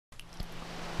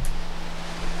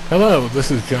Hello,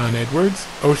 this is John Edwards,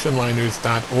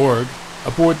 oceanliners.org,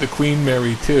 aboard the Queen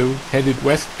Mary 2, headed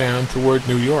westbound toward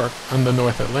New York on the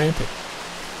North Atlantic.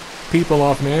 People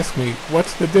often ask me,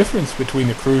 what's the difference between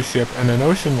a cruise ship and an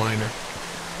ocean liner?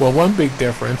 Well, one big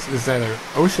difference is that an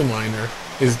ocean liner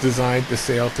is designed to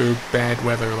sail through bad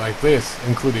weather like this,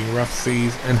 including rough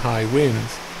seas and high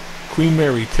winds. Queen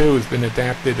Mary 2 has been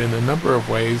adapted in a number of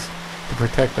ways to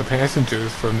protect the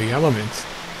passengers from the elements.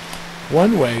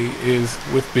 One way is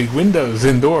with big windows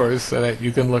indoors so that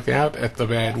you can look out at the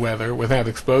bad weather without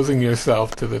exposing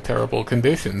yourself to the terrible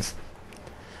conditions.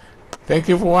 Thank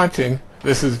you for watching.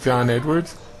 This is John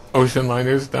Edwards,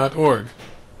 oceanliners.org.